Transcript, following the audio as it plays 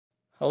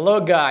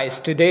Hello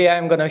guys, today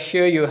I'm gonna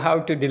show you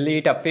how to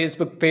delete a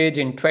Facebook page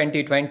in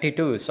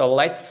 2022. So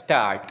let's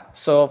start.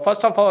 So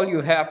first of all, you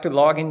have to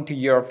log into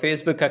your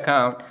Facebook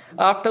account.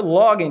 After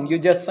login, you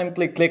just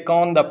simply click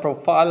on the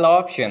profile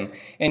option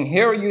and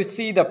here you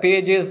see the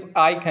pages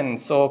icon.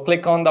 So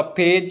click on the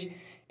page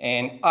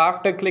and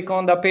after click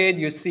on the page,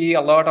 you see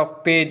a lot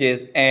of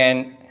pages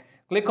and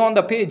click on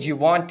the page you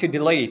want to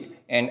delete.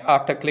 And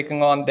after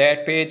clicking on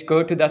that page,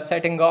 go to the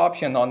setting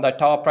option on the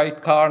top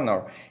right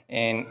corner.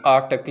 And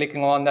after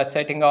clicking on the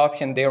setting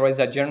option, there is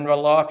a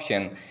general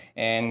option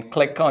and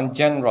click on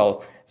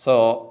general.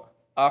 So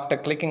after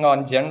clicking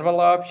on general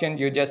option,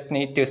 you just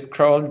need to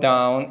scroll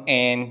down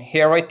and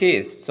here it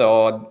is.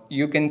 So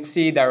you can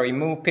see the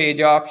remove page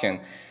option.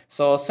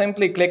 So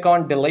simply click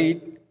on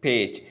delete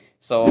page.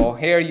 So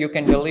here you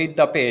can delete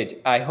the page.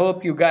 I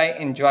hope you guys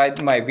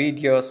enjoyed my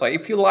video. So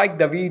if you like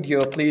the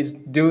video, please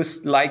do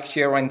like,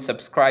 share and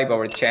subscribe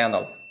our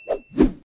channel.